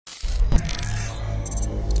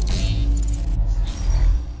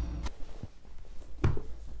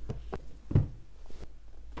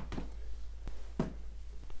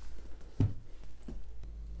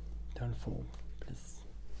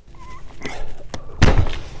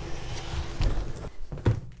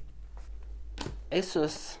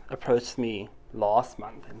ASUS approached me last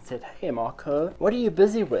month and said, hey Marco, what are you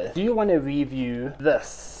busy with? Do you want to review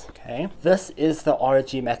this? Okay, this is the ROG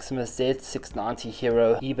MAXIMUS Z690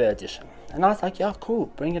 Hero EVA edition. And I was like, yeah, cool,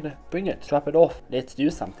 bring it, drop it off, let's do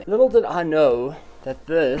something. Little did I know that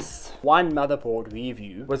this one motherboard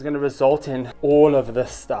review was going to result in all of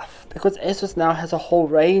this stuff, because ASUS now has a whole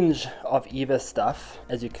range of EVA stuff.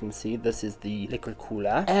 As you can see, this is the liquid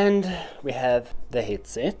cooler, and we have the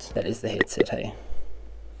headset. That is the headset, hey?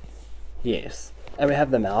 Yes. And we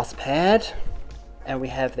have the mouse pad, and we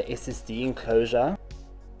have the SSD enclosure,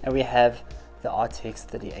 and we have the RTX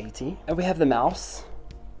 3080, and we have the mouse,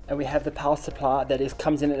 and we have the power supply that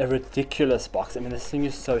comes in a ridiculous box. I mean, this thing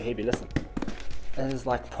is so heavy. Listen, it is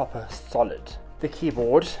like proper solid. The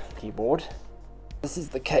keyboard. This is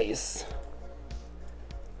the case,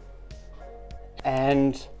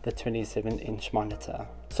 and the 27-inch monitor.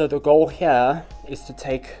 So the goal here is to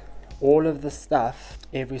take all of the stuff,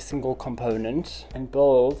 every single component, and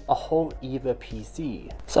build a whole EVA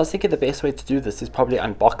PC. So I was thinking the best way to do this is probably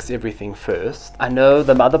unbox everything first. I know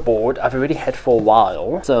the motherboard I've already had for a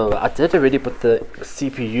while, so I did already put the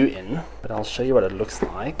CPU in, but I'll show you what it looks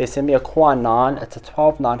like. They sent me a Core i9, it's a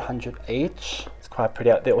 12900H. It's quite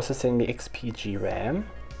pretty. They also sent me XPG RAM.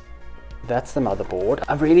 That's the motherboard.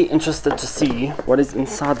 I'm really interested to see what is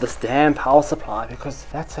inside this damn power supply, because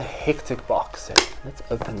that's a hectic box. So let's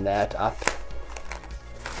open that up.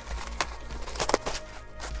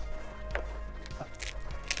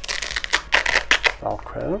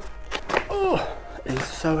 Velcro. Oh, it's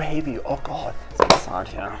so heavy. Oh god, it's inside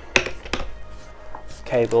here.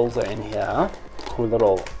 Cables are in here. Cool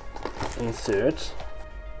little insert.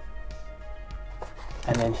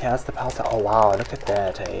 And then here's the power supply. Oh wow, look at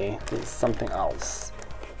that, hey. There's something else.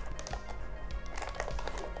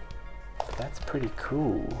 That's pretty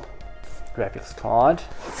cool. Graphics card.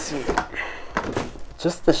 Let's see.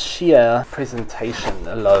 Just the sheer presentation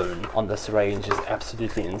alone on this range is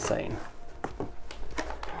absolutely insane.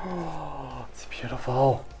 Oh, it's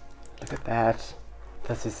beautiful. Look at that.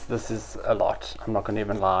 This is a lot. I'm not gonna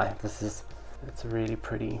even lie. It's really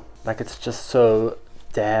pretty. Like, it's just so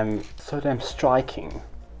damn striking.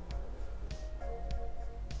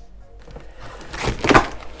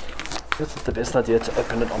 This is the best idea, to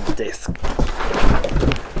open it on the desk.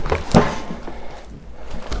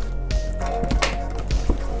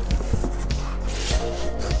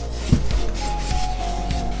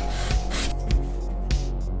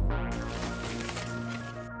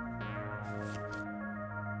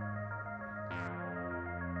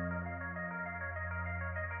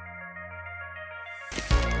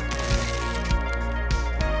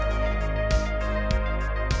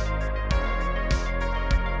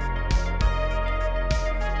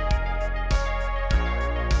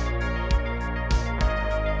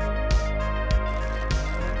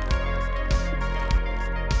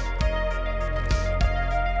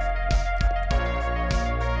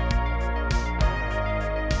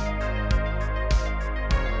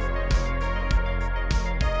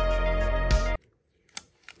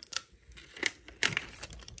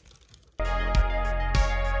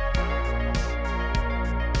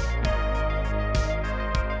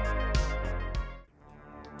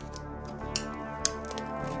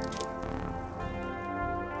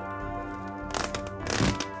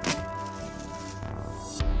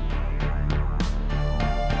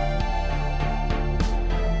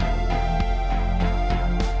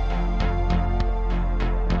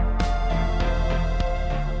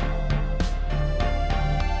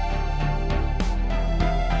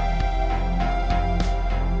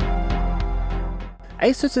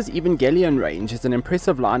 ASUS's Evangelion range is an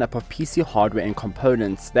impressive lineup of PC hardware and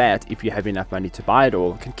components that, if you have enough money to buy it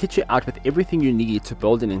all, can kit you out with everything you need to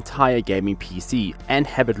build an entire gaming PC and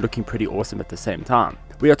have it looking pretty awesome at the same time.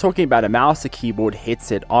 We are talking about a mouse, a keyboard,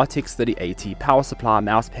 headset, RTX 3080, power supply,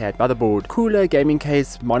 mousepad, motherboard, cooler, gaming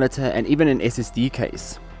case, monitor, and even an SSD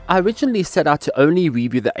case. I originally set out to only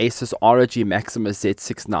review the ASUS ROG MAXIMUS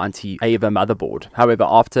Z690 EVA motherboard. However,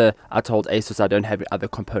 after I told ASUS I don't have other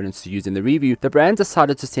components to use in the review, the brand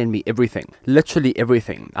decided to send me everything. Literally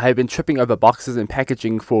everything. I have been tripping over boxes and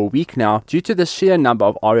packaging for a week now due to the sheer number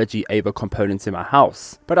of ROG EVA components in my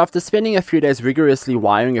house. But after spending a few days rigorously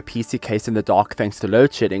wiring a PC case in the dark thanks to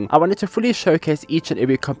load shedding, I wanted to fully showcase each and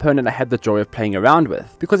every component I had the joy of playing around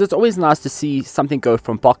with, because it's always nice to see something go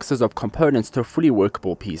from boxes of components to a fully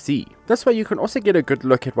workable PC. PC. This way you can also get a good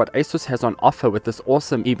look at what ASUS has on offer with this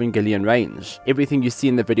awesome Evangelion range. Everything you see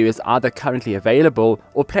in the video is either currently available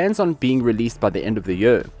or plans on being released by the end of the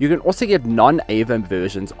year. You can also get non-EVA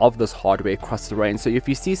versions of this hardware across the range, so if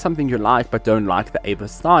you see something you like but don't like the EVA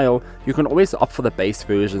style, you can always opt for the base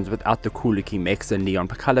versions without the cool looking mechs and neon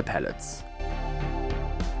color palettes.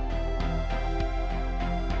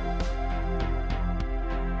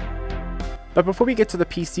 But before we get to the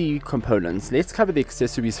PC components, let's cover the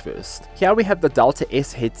accessories first. Here we have the Delta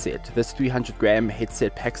S headset. This 300-gram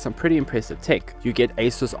headset packs some pretty impressive tech. You get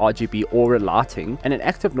ASUS RGB Aura lighting and an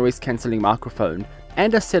active noise cancelling microphone,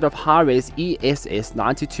 and a set of high-res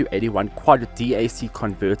ESS9281 quad DAC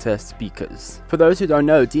converter speakers. For those who don't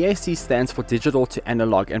know, DAC stands for digital to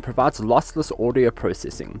analog and provides lossless audio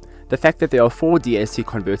processing. The fact that there are 4 DAC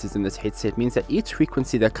converters in this headset means that each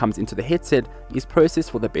frequency that comes into the headset is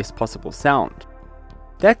processed for the best possible sound.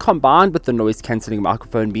 That combined with the noise cancelling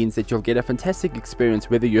microphone means that you'll get a fantastic experience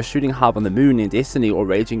whether you're shooting Hive on the Moon in Destiny or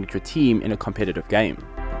raging at your team in a competitive game.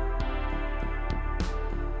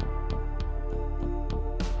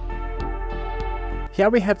 Here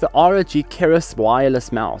we have the ROG KERIS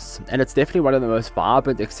Wireless mouse, and it's definitely one of the most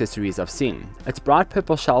vibrant accessories I've seen. Its bright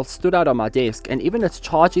purple shell stood out on my desk, and even its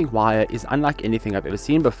charging wire is unlike anything I've ever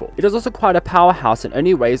seen before. It is also quite a powerhouse and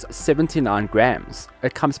only weighs 79 grams.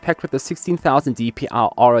 It comes packed with a 16,000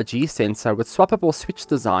 dpi ROG sensor with swappable switch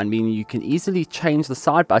design, meaning you can easily change the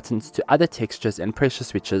side buttons to other textures and pressure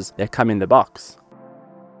switches that come in the box.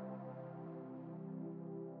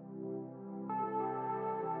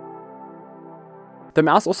 The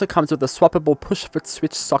mouse also comes with a swappable push-fit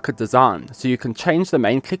switch socket design, so you can change the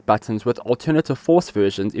main click buttons with alternative force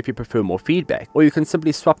versions if you prefer more feedback, or you can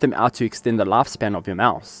simply swap them out to extend the lifespan of your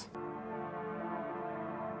mouse.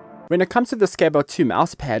 When it comes to the Scabbard II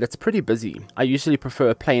mousepad, it's pretty busy. I usually prefer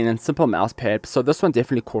a plain and simple mousepad, so this one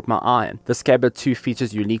definitely caught my eye. The Scabbard II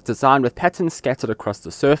features unique design with patterns scattered across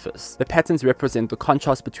the surface. The patterns represent the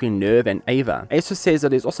contrast between Nerve and EVA. ASUS says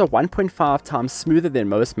it is also 1.5 times smoother than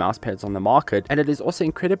most mousepads on the market, and it is also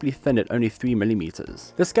incredibly thin at only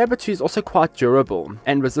 3mm. The Scabbard II is also quite durable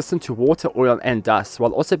and resistant to water, oil and dust,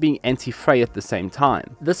 while also being anti-fray at the same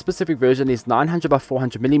time. This specific version is 900 by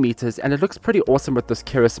 400mm, and it looks pretty awesome with this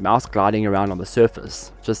KERIS mouse gliding around on the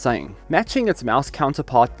surface. Just saying. Matching its mouse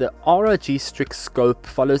counterpart, the ROG Strix Scope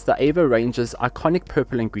follows the EVA range's iconic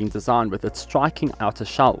purple and green design with its striking outer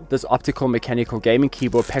shell. This optical mechanical gaming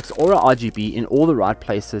keyboard packs Aura RGB in all the right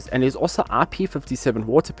places and is also IP57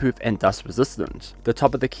 waterproof and dust resistant. The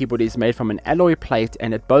top of the keyboard is made from an alloy plate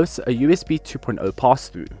and it boasts a USB 2.0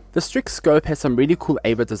 pass-through. The Strix Scope has some really cool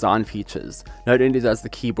EVA design features. Not only does the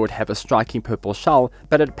keyboard have a striking purple shell,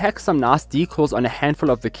 but it packs some nice decals on a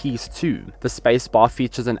handful of the keys too. The spacebar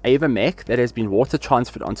features an EVA mech that has been water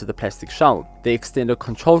transferred onto the plastic shell. The extended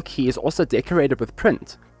control key is also decorated with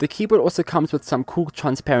print. The keyboard also comes with some cool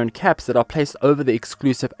transparent caps that are placed over the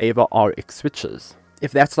exclusive EVA RX switches.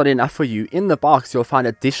 If that's not enough for you, in the box you'll find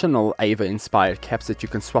additional EVA inspired caps that you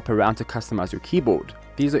can swap around to customize your keyboard.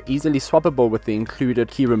 These are easily swappable with the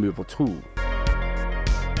included key removal tool.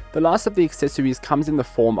 The last of the accessories comes in the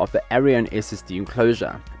form of the Arion SSD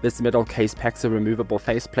enclosure. This metal case packs a removable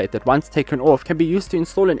faceplate that once taken off can be used to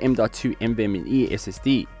install an M.2 NVMe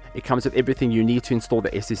SSD. It comes with everything you need to install the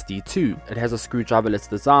SSD too. It has a screwdriverless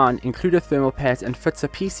design, included thermal pads, and fits a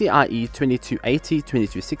PCIe 2280,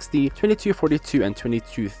 2260, 2242 and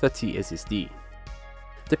 2230 SSD.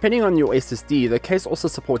 Depending on your SSD, the case also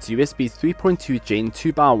supports USB 3.2 Gen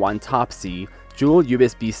 2x1 Type-C, dual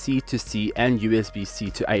USB-C to C and USB-C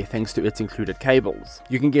to A thanks to its included cables.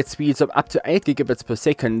 You can get speeds of up to 8 gigabits per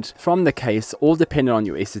second from the case, all dependent on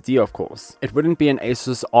your SSD of course. It wouldn't be an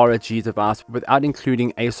ASUS ROG device without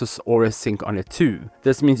including ASUS Aura Sync on it too.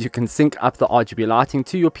 This means you can sync up the RGB lighting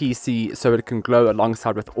to your PC so it can glow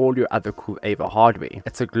alongside with all your other cool EVA hardware.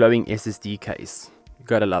 It's a glowing SSD case.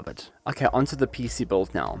 Gotta love it. Okay, onto the PC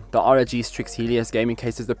build now. The ROG Strix Helios gaming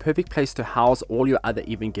case is the perfect place to house all your other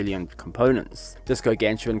Evangelion components. This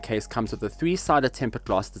gargantuan case comes with a 3-sided tempered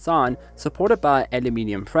glass design supported by an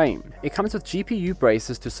aluminium frame. It comes with GPU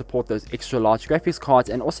braces to support those extra large graphics cards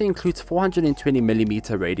and also includes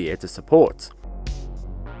 420mm radiator support.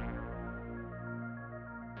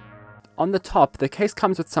 On the top, the case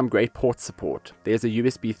comes with some great port support. There's a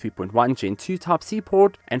USB 3.1 Gen 2 Type-C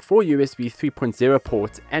port and 4 USB 3.0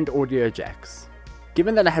 ports and audio jacks.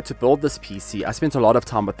 Given that I had to build this PC, I spent a lot of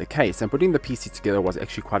time with the case, and putting the PC together was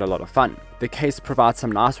actually quite a lot of fun. The case provides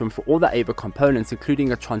some nice room for all the EVA components,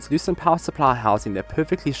 including a translucent power supply housing that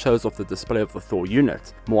perfectly shows off the display of the Thor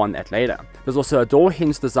unit. More on that later. There's also a door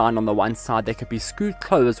hinge design on the one side that can be screwed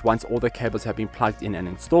closed once all the cables have been plugged in and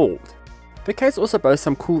installed. The case also boasts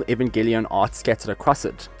some cool Evangelion art scattered across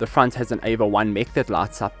it. The front has an EVA 1 mech that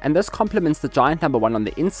lights up, and this complements the giant number 1 on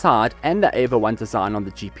the inside and the EVA 1 design on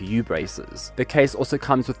the GPU braces. The case also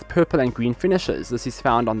comes with purple and green finishes. This is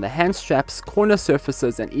found on the hand straps, corner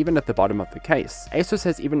surfaces, and even at the bottom of the case. ASUS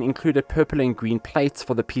has even included purple and green plates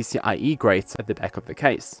for the PCIe grates at the back of the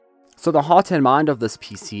case. So the heart and mind of this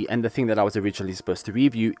PC, and the thing that I was originally supposed to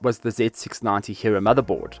review, was the Z690 Hero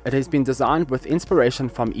motherboard. It has been designed with inspiration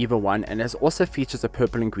from EVA 1 and has also features a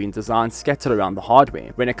purple and green design scattered around the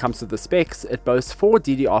hardware. When it comes to the specs, it boasts 4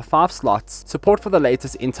 DDR5 slots, support for the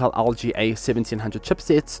latest Intel LGA 1700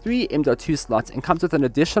 chipsets, 3 M.2 slots, and comes with an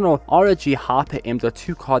additional ROG Hyper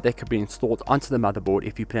M.2 card that can be installed onto the motherboard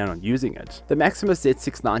if you plan on using it. The MAXIMUS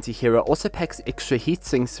Z690 Hero also packs extra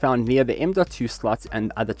heatsinks found near the M.2 slots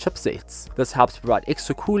and other chipsets. This helps provide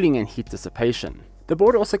extra cooling and heat dissipation. The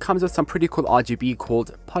board also comes with some pretty cool RGB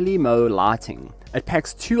called polymo lighting. It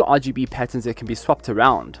packs 2 RGB patterns that can be swapped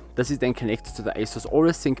around. This is then connected to the ASUS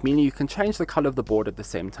Aura Sync, meaning you can change the color of the board at the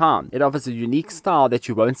same time. It offers a unique style that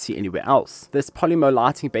you won't see anywhere else. This polymo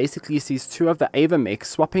lighting basically sees 2 of the EVA mechs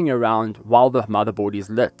swapping around while the motherboard is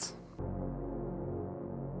lit.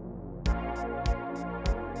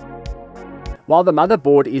 While the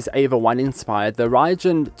motherboard is EVA 1 inspired, the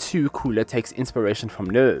RYUJIN 2 cooler takes inspiration from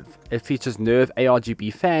Nerve. It features Nerve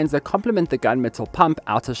ARGB fans that complement the gunmetal pump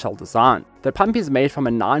outer shell design. The pump is made from a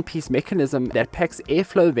 9-piece mechanism that packs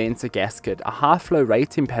airflow vents, a gasket, a high flow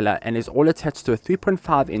rate impeller, and is all attached to a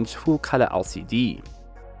 3.5-inch full color LCD.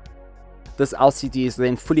 This LCD is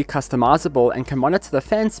then fully customizable and can monitor the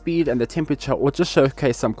fan speed and the temperature, or just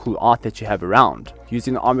showcase some cool art that you have around.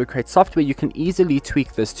 Using the Armor Crate software, you can easily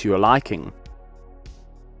tweak this to your liking.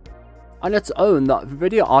 On its own, the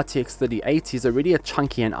NVIDIA RTX 3080 is already a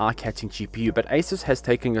chunky and eye-catching GPU, but ASUS has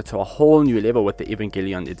taken it to a whole new level with the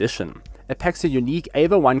Evangelion edition. It packs a unique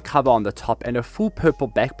EVA 1 cover on the top and a full purple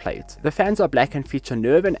backplate. The fans are black and feature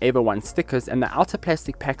Nerve and EVA 1 stickers, and the outer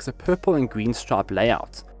plastic packs a purple and green stripe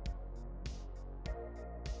layout.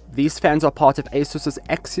 These fans are part of ASUS's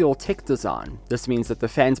axial tech design. This means that the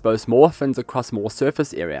fans boast more fins across more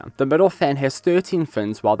surface area. The middle fan has 13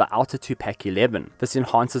 fins while the outer 2 pack 11. This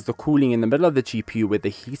enhances the cooling in the middle of the GPU where the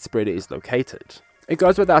heat spreader is located. It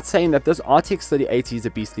goes without saying that this RTX 3080 is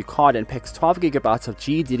a beastly card and packs 12GB of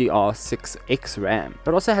GDDR6X RAM.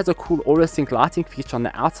 It also has a cool Aura Sync lighting feature on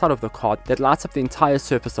the outside of the card that lights up the entire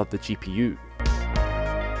surface of the GPU.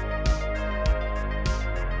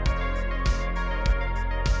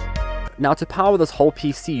 Now, to power this whole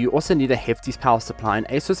PC, you also need a hefty power supply, and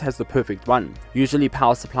ASUS has the perfect one. Usually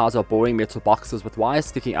power supplies are boring metal boxes with wires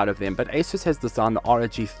sticking out of them, but ASUS has designed the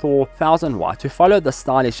ROG THOR 1000W to follow the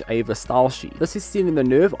stylish EVA style sheet. This is seen in the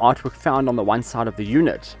Nerve artwork found on the one side of the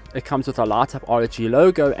unit. It comes with a light up ROG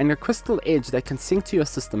logo and a crystal edge that can sync to your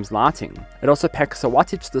system's lighting. It also packs a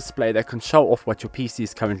wattage display that can show off what your PC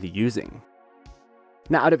is currently using.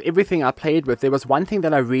 Now, out of everything I played with, there was one thing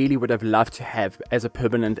that I really would have loved to have as a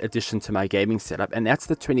permanent addition to my gaming setup, and that's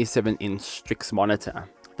the 27-inch Strix monitor.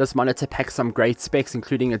 This monitor packs some great specs,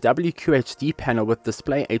 including a WQHD panel with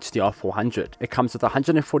display HDR400. It comes with a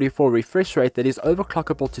 144 refresh rate that is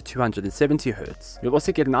overclockable to 270Hz. You'll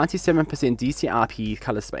also get 97% DCI-P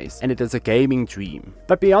color space, and it is a gaming dream.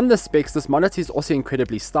 But beyond the specs, this monitor is also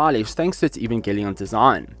incredibly stylish thanks to its Evangelion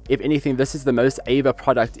design. If anything, this is the most EVA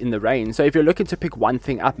product in the range, so if you're looking to pick one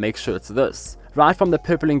thing up, make sure it's this. Right from the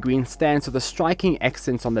purple and green stands with the striking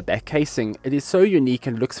accents on the back casing, it is so unique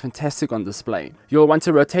and looks fantastic on display. You'll want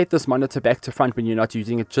to rotate this monitor back to front when you're not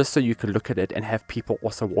using it, just so you can look at it and have people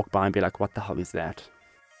also walk by and be like, what the hell is that?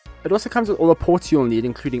 It also comes with all the ports you'll need,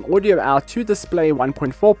 including audio out, 2 display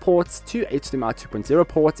 1.4 ports, 2 HDMI 2.0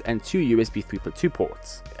 ports, and 2 USB 3.2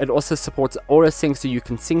 ports. It also supports Aura Sync, so you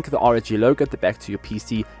can sync the ROG logo at the back to your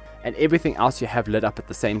PC and everything else you have lit up at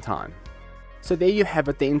the same time. So there you have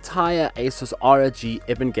it, the entire ASUS ROG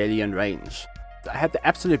Evangelion range. I had the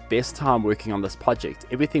absolute best time working on this project.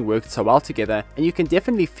 Everything worked so well together, and you can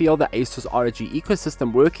definitely feel the ASUS ROG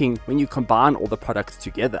ecosystem working when you combine all the products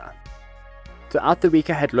together. Throughout the week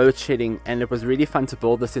I had load shedding, and it was really fun to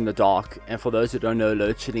build this in the dark. And for those who don't know,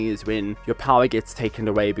 load shedding is when your power gets taken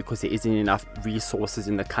away because there isn't enough resources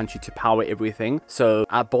in the country to power everything. So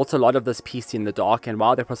I built a lot of this PC in the dark, and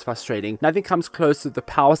while that was frustrating, nothing comes close to the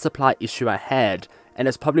power supply issue I had. And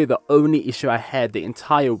it's probably the only issue I had the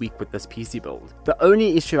entire week with this PC build. The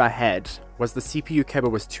only issue I had was the CPU cable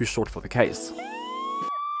was too short for the case.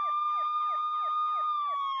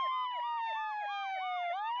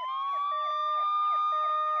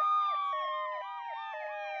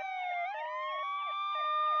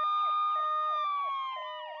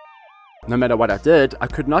 No matter what I did, I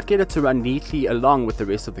could not get it to run neatly along with the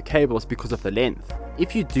rest of the cables because of the length.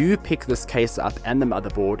 If you do pick this case up and the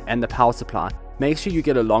motherboard and the power supply, make sure you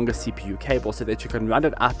get a longer CPU cable so that you can run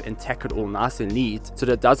it up and tack it all nice and neat so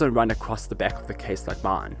that it doesn't run across the back of the case like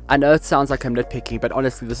mine. I know it sounds like I'm nitpicking, but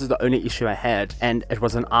honestly this is the only issue I had, and it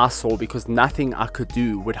was an eyesore because nothing I could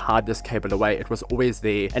do would hide this cable away. It was always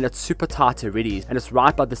there, and it's super tight already, and it's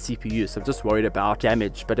right by the CPU, so I'm just worried about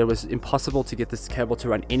damage, but it was impossible to get this cable to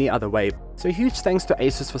run any other way. So huge thanks to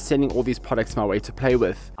ASUS for sending all these products my way to play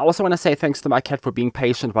with. I also want to say thanks to my cat for being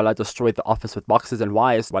patient while I destroyed the office with boxes and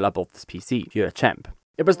wires while I built this PC. You're a champ.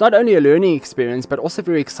 It was not only a learning experience, but also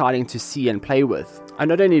very exciting to see and play with. I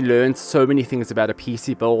not only learned so many things about a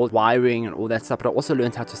PC build, wiring and all that stuff, but I also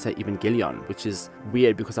learned how to say Evangelion, which is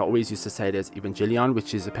weird because I always used to say it as Evangelion,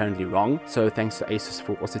 which is apparently wrong. So thanks to ASUS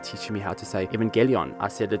for also teaching me how to say Evangelion. I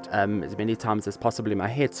said it as many times as possible in my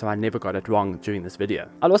head, so I never got it wrong during this video.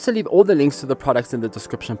 I'll also leave all the links to the products in the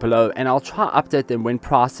description below, and I'll try to update them when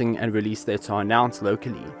pricing and release dates are announced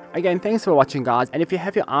locally. Again, thanks for watching guys, and if you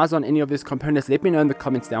have your eyes on any of these components, let me know in the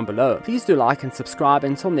comments down below. Please do like and subscribe.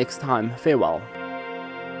 Until next time, farewell.